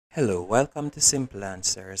Hello, welcome to Simple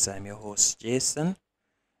Answers. I'm your host Jason,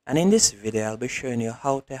 and in this video I'll be showing you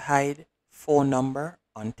how to hide phone number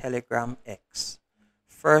on Telegram X.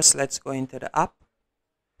 First, let's go into the app.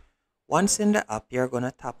 Once in the app, you're going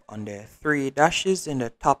to tap on the three dashes in the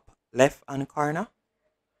top left hand corner.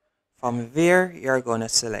 From there, you're going to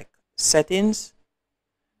select Settings.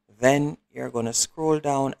 Then you're going to scroll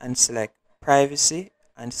down and select Privacy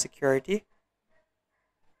and Security.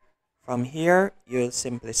 From here, you'll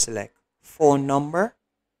simply select Phone Number.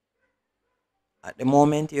 At the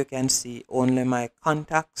moment, you can see only my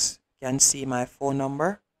contacts can see my phone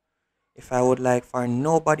number. If I would like for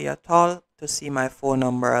nobody at all to see my phone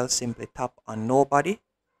number, I'll simply tap on Nobody,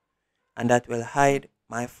 and that will hide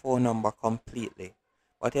my phone number completely.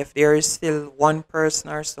 But if there is still one person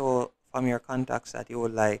or so from your contacts that you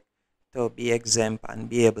would like to be exempt and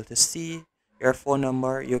be able to see your phone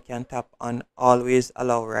number, you can tap on Always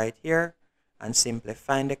Allow right here and simply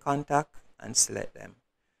find the contact and select them.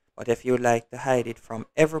 But if you would like to hide it from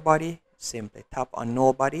everybody, simply tap on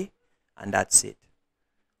Nobody, and that's it.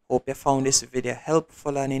 Hope you found this video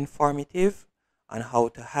helpful and informative on how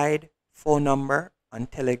to hide phone number on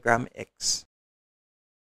Telegram X.